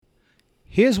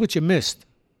Here's what you missed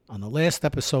on the last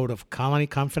episode of Colony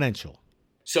Confidential.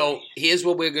 So here's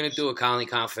what we're going to do at Colony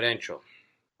Confidential.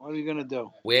 What are you going to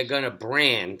do? We're going to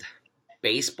brand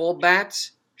baseball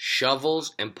bats,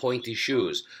 shovels, and pointy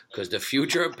shoes because the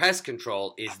future of pest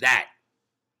control is that.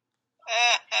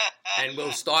 And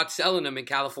we'll start selling them in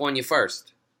California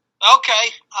first. Okay,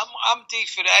 I'm deep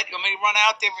for that. You want me to run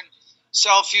out there and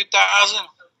sell a few thousand?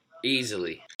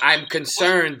 Easily. I'm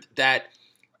concerned that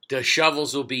the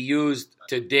shovels will be used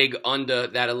to dig under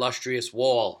that illustrious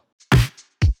wall.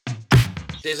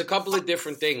 There's a couple of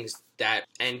different things that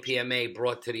NPMA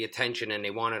brought to the attention, and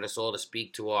they wanted us all to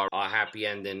speak to our happy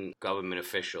ending government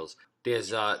officials. There's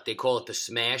they call it the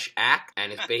SMASH Act,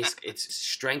 and it's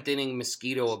Strengthening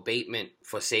Mosquito Abatement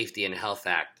for Safety and Health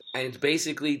Act. And it's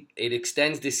basically, it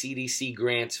extends the CDC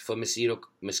grants for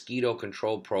mosquito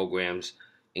control programs,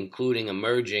 including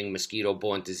emerging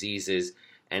mosquito-borne diseases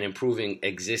and improving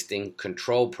existing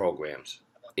control programs.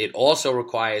 It also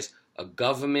requires a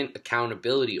government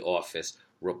accountability office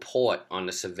report on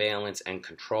the surveillance and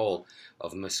control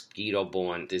of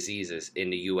mosquito-borne diseases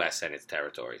in the U.S. and its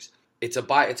territories. It's a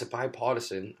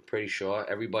bipartisan, I'm pretty sure.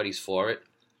 Everybody's for it.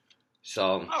 So,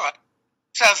 all right.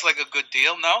 Sounds like a good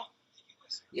deal, no?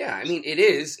 Yeah, I mean, it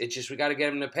is. It's just we got to get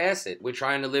them to pass it. We're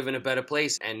trying to live in a better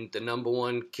place, and the number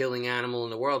one killing animal in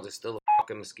the world is still a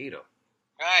fucking mosquito.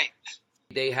 Right.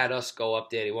 They had us go up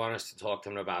there. They want us to talk to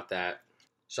them about that.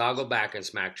 So I'll go back and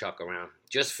smack Chuck around.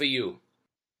 Just for you.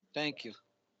 Thank you.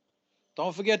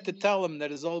 Don't forget to tell him that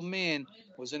his old man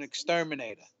was an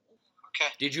exterminator.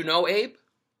 Okay. Did you know Abe?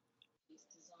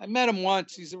 I met him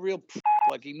once. He's a real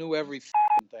like he knew every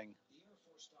thing.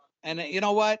 And you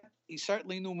know what? He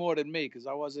certainly knew more than me because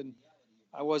I wasn't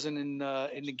in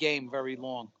the game very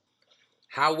long.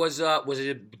 How was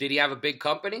it? Did he have a big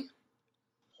company?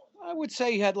 I would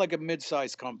say he had like a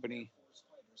mid-sized company,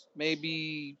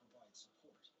 maybe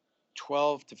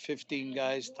 12 to 15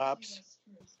 guys tops.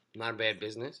 Not a bad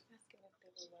business.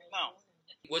 No.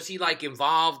 Was he like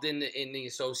involved in the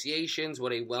associations?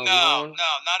 Were they well known?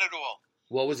 No, not at all.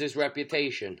 What was his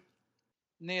reputation?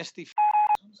 Nasty.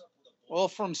 All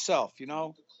for himself, you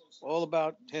know. All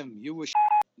about him. You were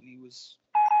and he was.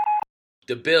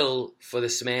 The bill for the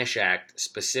SMASH Act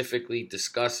specifically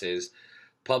discusses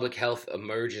public health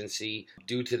emergency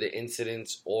due to the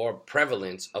incidence or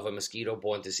prevalence of a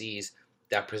mosquito-borne disease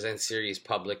that presents serious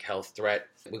public health threat.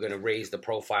 We're going to raise the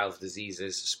profile of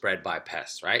diseases spread by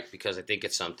pests, right? Because I think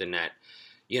it's something that,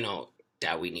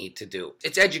 that we need to do.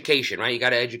 It's education, right? You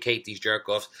got to educate these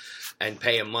jerk-offs and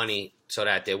pay them money so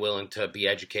that they're willing to be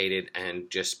educated and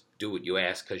just do what you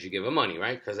ask because you give them money,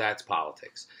 right? Because that's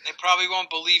politics. They probably won't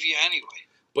believe you anyway.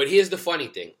 But here's the funny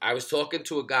thing. I was talking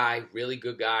to a guy, really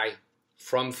good guy,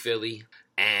 from Philly,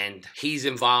 and he's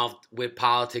involved with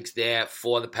politics there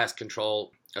for the Pest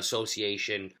Control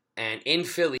Association. And in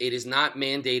Philly, it is not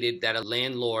mandated that a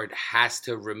landlord has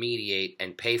to remediate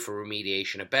and pay for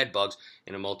remediation of bed bugs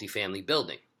in a multifamily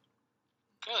building.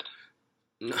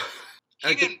 Good. No.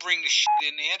 He didn't bring the shit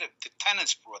in there. The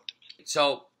tenants brought them in.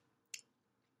 So,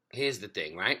 here's the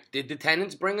thing, right? Did the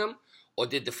tenants bring them? Or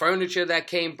did the furniture that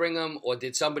came bring them? Or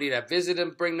did somebody that visited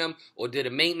them bring them? Or did a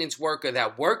maintenance worker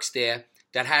that works there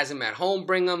that has them at home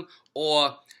bring them?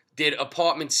 Or did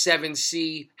apartment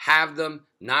 7C have them,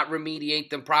 not remediate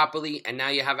them properly, and now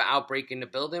you have an outbreak in the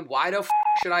building? Why the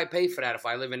should I pay for that if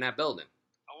I live in that building?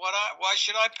 Why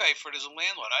should I pay for it as a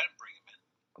landlord? I didn't bring them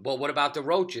in. Well, what about the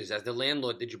roaches? As the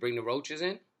landlord, did you bring the roaches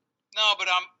in? No, but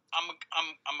I'm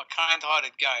a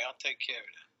kind-hearted guy. I'll take care of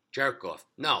that. Jerk off.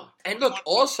 No. And look,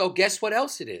 also, guess what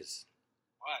else it is?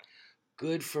 What?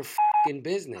 Good for fucking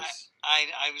business.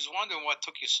 I was wondering what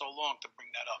took you so long to bring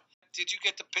that up. Did you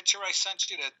get the picture I sent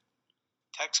you, the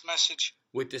text message?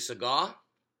 With the cigar?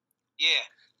 Yeah.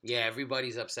 Yeah,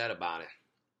 everybody's upset about it.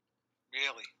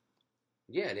 Really?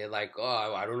 Yeah, they're like,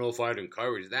 oh, I don't know if I'd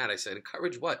encourage that. I said,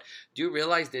 encourage what? Do you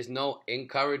realize there's no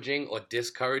encouraging or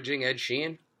discouraging Ed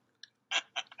Sheeran?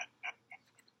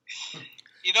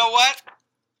 You know what?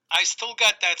 I still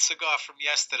got that cigar from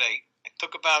yesterday. I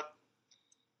took about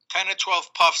 10 or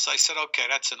 12 puffs. I said, okay,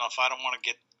 that's enough. I don't want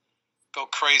to go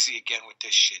crazy again with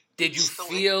this shit. Did you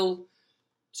feel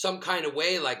some kind of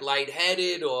way, like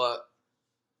lightheaded or?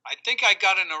 I think I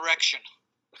got an erection.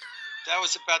 That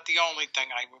was about the only thing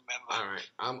I remember.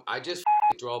 All right. I just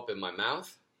throw up in my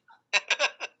mouth.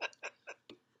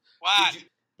 What?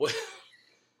 What?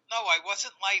 No, I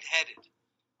wasn't lightheaded.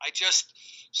 I just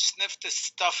sniffed the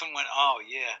stuff and went, oh,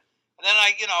 yeah. And then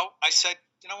I said,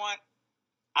 you know what?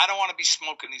 I don't want to be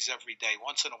smoking these every day,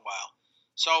 once in a while.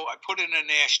 So I put it in an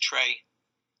ashtray,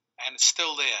 and it's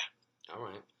still there. All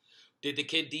right. Did the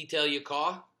kid detail your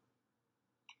car?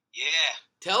 Yeah.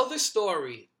 Tell the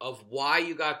story of why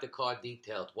you got the car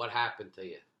detailed. What happened to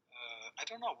you? I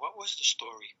don't know. What was the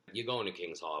story? You're going to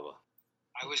Kings Harbor.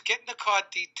 I was getting the car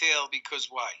detailed because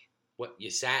why? What, you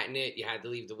sat in it? You had to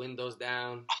leave the windows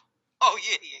down? Oh,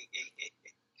 yeah.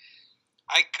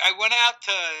 I went out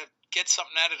to get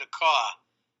something out of the car,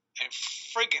 and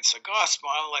friggin' cigar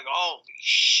smell. I'm like, holy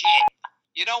shit.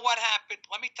 You know what happened?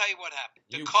 Let me tell you what happened.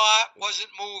 The car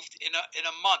wasn't moved in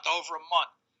a month, over a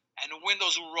month, and the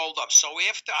windows were rolled up. So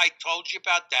after I told you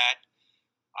about that,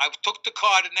 I took the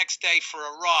car the next day for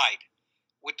a ride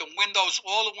with the windows,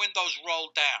 all the windows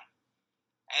rolled down.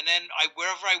 And then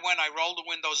wherever I went, I rolled the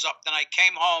windows up. Then I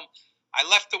came home. I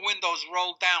left the windows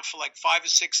rolled down for like 5 or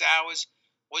 6 hours.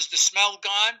 Was the smell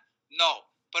gone? No,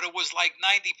 but it was like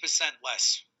 90%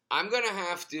 less. I'm going to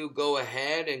have to go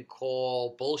ahead and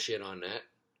call bullshit on that.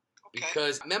 Okay.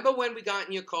 Because remember when we got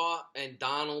in your car and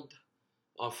Donald,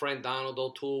 our friend Donald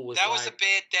O'Toole was that was a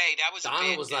bad day. That was Donald a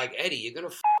bad was day. like, Eddie, you're going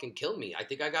to fucking kill me. I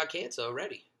think I got cancer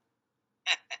already.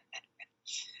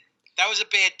 That was a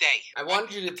bad day. I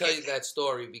wanted you to tell you that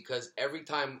story because every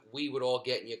time we would all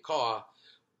get in your car,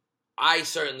 I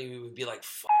certainly would be like,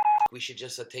 fuck, we should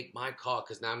just take my car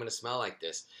because now I'm going to smell like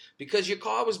this. Because your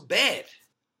car was bad.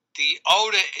 The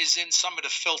odor is in some of the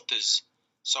filters.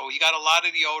 So you got a lot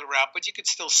of the odor out, but you can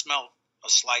still smell a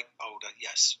slight odor,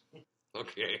 yes.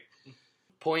 Okay.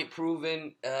 Point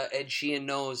proven, Ed Sheehan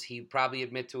knows. He'd probably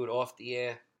admit to it off the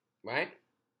air, right?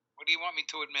 What do you want me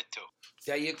to admit to?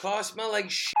 That your car smelled like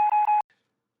shit.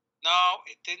 No,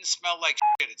 it didn't smell like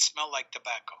shit. It smelled like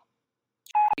tobacco.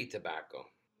 Tobacco.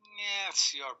 Yeah,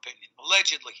 it's your opinion.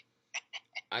 Allegedly.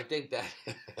 I think that...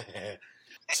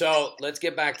 So, let's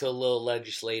get back to a little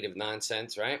legislative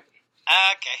nonsense, right?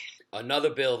 Okay. Another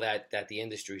bill that the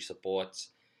industry supports,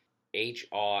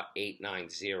 H.R.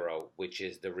 890, which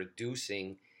is the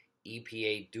Reducing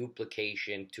EPA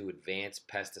Duplication to Advanced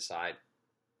Pesticide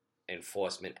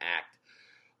Enforcement Act,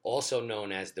 also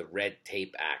known as the Red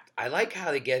Tape Act. I like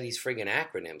how they get these friggin'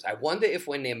 acronyms. I wonder if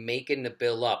when they're making the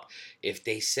bill up, if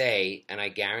they say, and I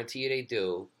guarantee you they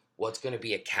do, what's going to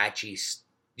be a catchy,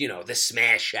 the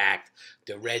Smash Act,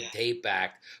 the Red Tape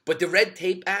Act. But the Red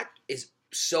Tape Act is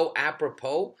so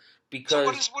apropos because...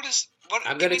 So what is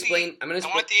I'm going to explain... I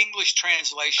want the English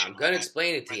translation. I'm going to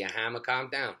explain it to you, Hammer. Calm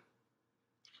down.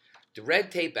 The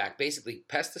Red Tape Act, basically,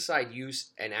 pesticide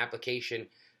use and application,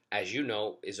 as you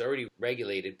know, is already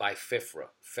regulated by FIFRA,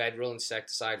 Federal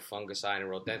Insecticide, Fungicide, and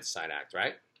Rodenticide Act,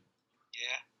 right?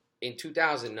 Yeah. In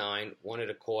 2009, one of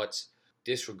the courts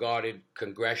disregarded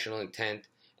congressional intent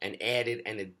and added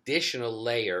an additional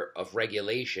layer of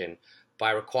regulation by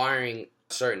requiring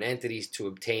certain entities to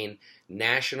obtain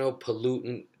National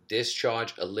Pollutant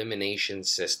Discharge Elimination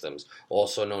Systems,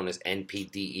 also known as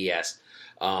NPDES,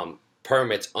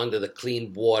 permits under the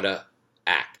Clean Water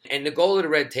Act. And the goal of the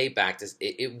Red Tape Act is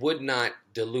it would not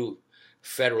dilute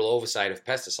federal oversight of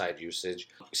pesticide usage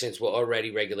since we're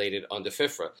already regulated under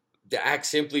FIFRA. The act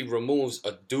simply removes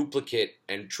a duplicate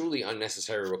and truly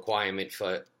unnecessary requirement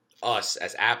for us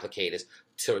as applicators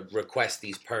to request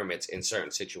these permits in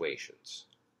certain situations.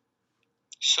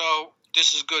 So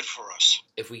this is good for us.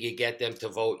 If we could get them to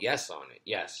vote yes on it,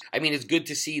 yes. I mean, it's good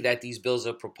to see that these bills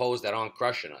are proposed that aren't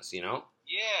crushing us, you know?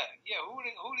 Yeah. Who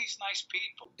are these nice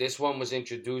people? This one was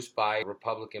introduced by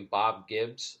Republican Bob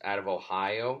Gibbs out of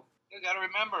Ohio. You got to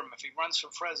remember him if he runs for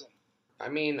president. I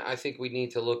mean, I think we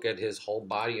need to look at his whole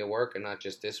body of work and not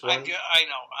just this one. I know.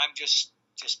 I'm just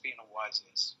being a wise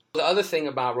ass. The other thing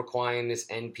about requiring this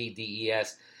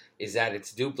NPDES is that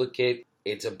it's duplicate,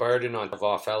 it's a burden on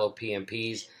our fellow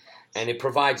PMPs, and it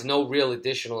provides no real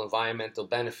additional environmental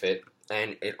benefit,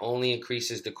 and it only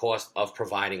increases the cost of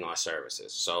providing our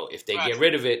services. So if they get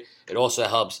rid of it, it also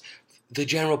helps the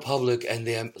general public and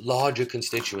their larger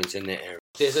constituents in the area.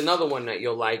 There's another one that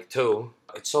you'll like too.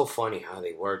 It's so funny how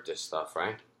they word this stuff,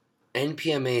 right?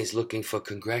 NPMA is looking for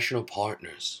congressional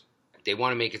partners. They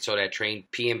want to make it so that trained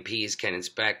PMPs can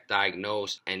inspect,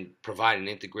 diagnose, and provide an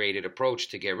integrated approach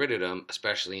to get rid of them,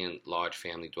 especially in large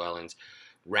family dwellings,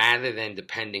 rather than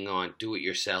depending on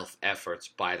do-it-yourself efforts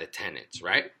by the tenants,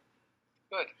 right?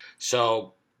 Good.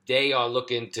 So they are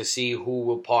looking to see who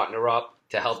will partner up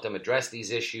to help them address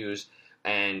these issues.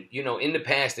 And, in the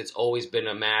past, it's always been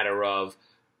a matter of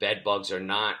bed bugs are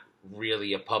not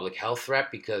really a public health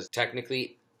threat because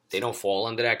technically they don't fall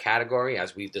under that category.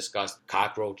 As we've discussed,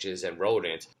 cockroaches and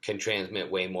rodents can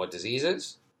transmit way more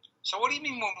diseases. So what do you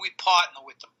mean when we partner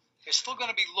with them? They're still going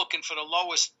to be looking for the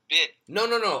lowest bid. No.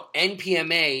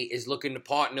 NPMA is looking to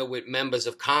partner with members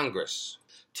of Congress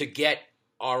to get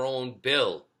our own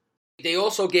bill. They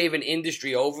also gave an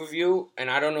industry overview, and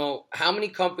I don't know, how many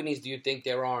companies do you think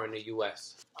there are in the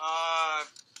U.S.?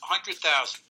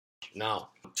 100,000. No.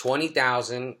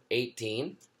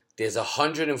 20,018. There's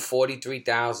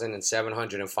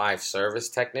 143,705 service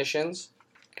technicians,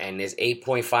 and there's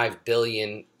 8.5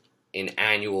 billion in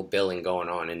annual billing going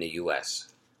on in the U.S.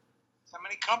 How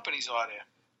many companies are there?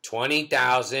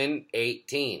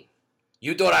 20,018.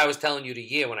 You thought I was telling you the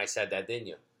year when I said that, didn't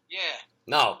you? Yeah.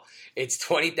 No, it's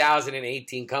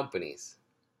 20,018 companies.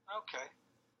 Okay.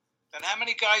 Then how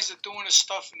many guys are doing this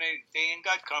stuff and they ain't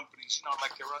got companies,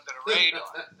 like they're under the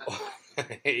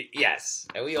radar? Yes,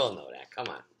 and we all know that. Come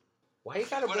on. Why you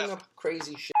gotta bring Whatever. up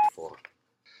crazy shit for?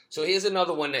 So here's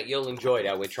another one that you'll enjoy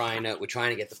that we're trying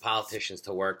to get the politicians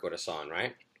to work with us on,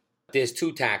 right? There's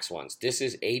two tax ones. This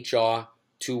is HR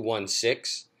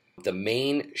 216, the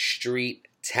Main Street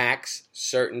Tax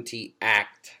Certainty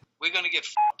Act. We're going to get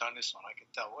f***ed on this one, I can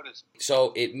tell. What is it?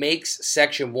 So it makes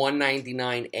Section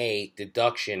 199A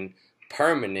deduction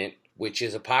permanent, which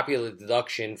is a popular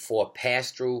deduction for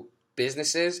pass-through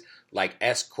businesses like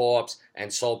S-corps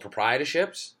and sole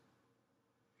proprietorships.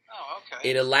 Oh,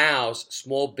 okay. It allows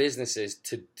small businesses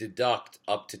to deduct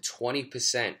up to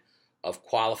 20% of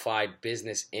qualified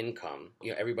business income.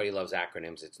 Everybody loves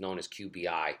acronyms. It's known as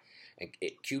QBI. And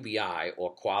QBI,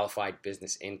 or qualified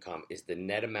business income, is the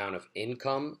net amount of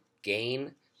income,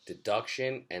 gain,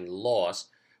 deduction, and loss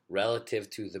relative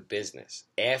to the business.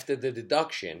 After the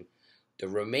deduction, the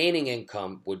remaining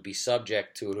income would be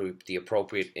subject to the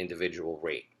appropriate individual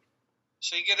rate.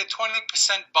 So you get a 20%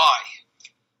 buy.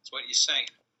 That's what you're saying.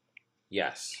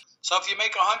 Yes. So if you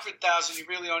make 100,000, you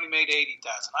really only made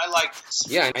 80,000. I like this.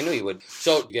 Yeah, I knew you would.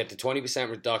 So you get the 20%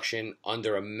 reduction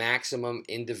under a maximum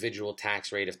individual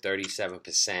tax rate of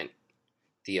 37%.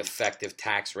 The effective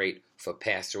tax rate for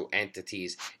pass-through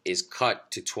entities is cut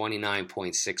to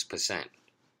 29.6%.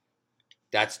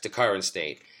 That's the current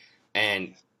state.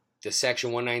 And the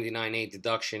Section 199A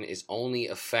deduction is only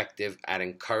effective at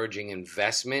encouraging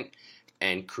investment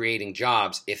and creating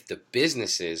jobs if the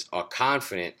businesses are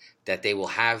confident that they will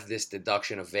have this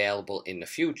deduction available in the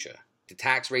future. The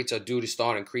tax rates are due to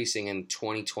start increasing in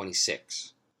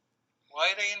 2026.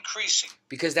 Why are they increasing?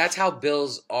 Because that's how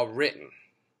bills are written.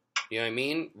 You know what I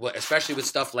mean? Especially with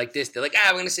stuff like this. They're like,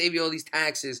 we're going to save you all these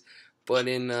taxes, but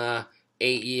in 8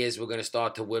 years, we're going to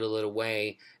start to whittle it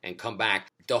away and come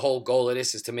back. The whole goal of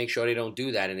this is to make sure they don't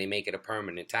do that and they make it a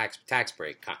permanent tax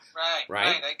break. Right,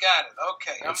 I got it.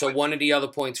 Okay. And so one of the other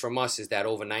points from us is that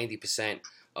over 90%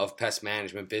 of pest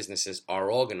management businesses are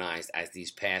organized as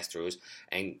these pass-throughs,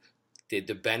 and the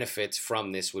benefits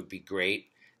from this would be great,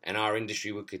 and our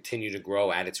industry would continue to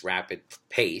grow at its rapid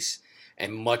pace.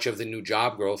 And much of the new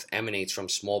job growth emanates from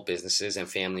small businesses and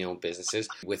family-owned businesses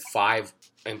with 5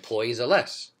 employees or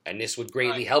less. And this would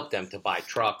greatly help them to buy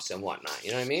trucks and whatnot.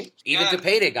 You know what I mean? Even to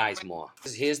pay their guys more.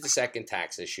 Here's the second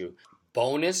tax issue.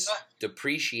 Bonus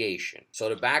depreciation. So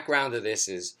the background of this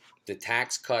is the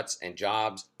Tax Cuts and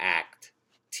Jobs Act,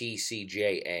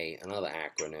 TCJA, another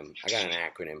acronym. I got an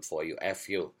acronym for you,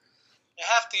 FU. You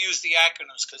have to use the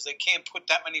acronyms because they can't put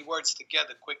that many words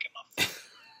together quick enough.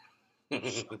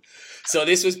 So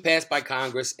this was passed by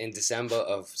Congress in December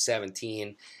of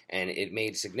 2017, and it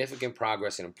made significant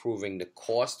progress in improving the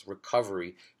cost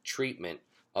recovery treatment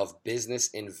of business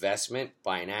investment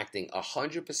by enacting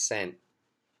 100%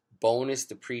 bonus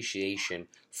depreciation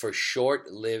for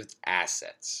short-lived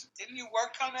assets. Didn't you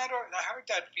work on that? Or I heard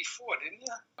that before, didn't you?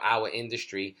 Our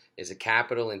industry is a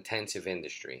capital-intensive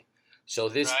industry. So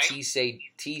this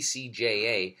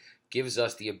TCJA gives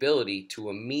us the ability to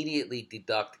immediately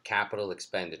deduct capital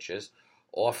expenditures,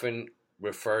 often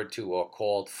referred to or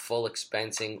called full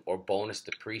expensing or bonus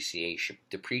depreciation,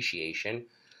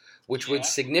 which would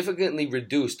significantly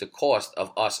reduce the cost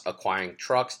of us acquiring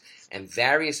trucks and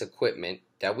various equipment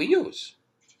that we use.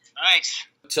 Nice.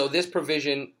 So this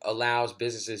provision allows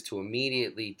businesses to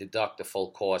immediately deduct the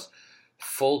full cost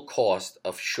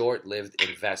of short-lived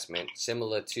investment,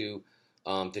 similar to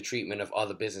the treatment of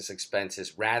other business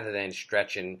expenses, rather than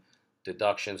stretching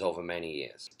deductions over many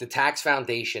years. The Tax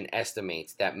Foundation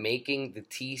estimates that making the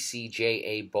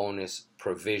TCJA bonus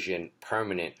provision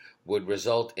permanent would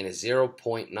result in a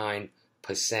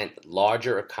 0.9%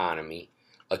 larger economy,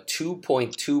 a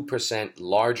 2.2%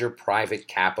 larger private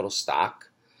capital stock,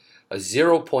 a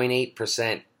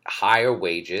 0.8% higher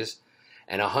wages,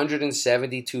 and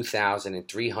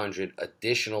 172,300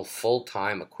 additional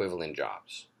full-time equivalent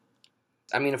jobs.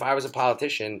 I mean, if I was a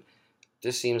politician,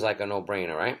 this seems like a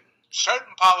no-brainer, right?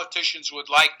 Certain politicians would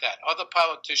like that. Other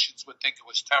politicians would think it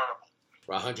was terrible.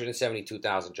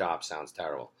 172,000 jobs sounds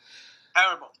terrible.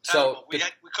 Terrible. So we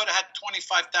could have had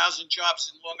 25,000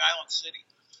 jobs in Long Island City.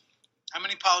 How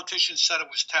many politicians said it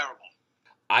was terrible?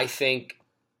 I think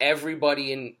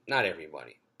everybody not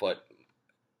everybody, but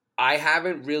I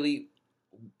haven't really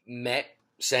met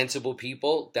sensible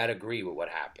people that agree with what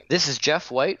happened. This is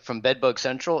Jeff White from Bedbug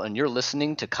Central, and you're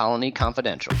listening to Colony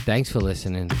Confidential. Thanks for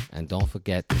listening, and don't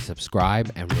forget to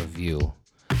subscribe and review.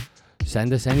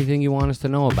 Send us anything you want us to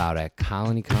know about at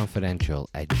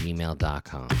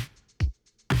colonyconfidential@gmail.com.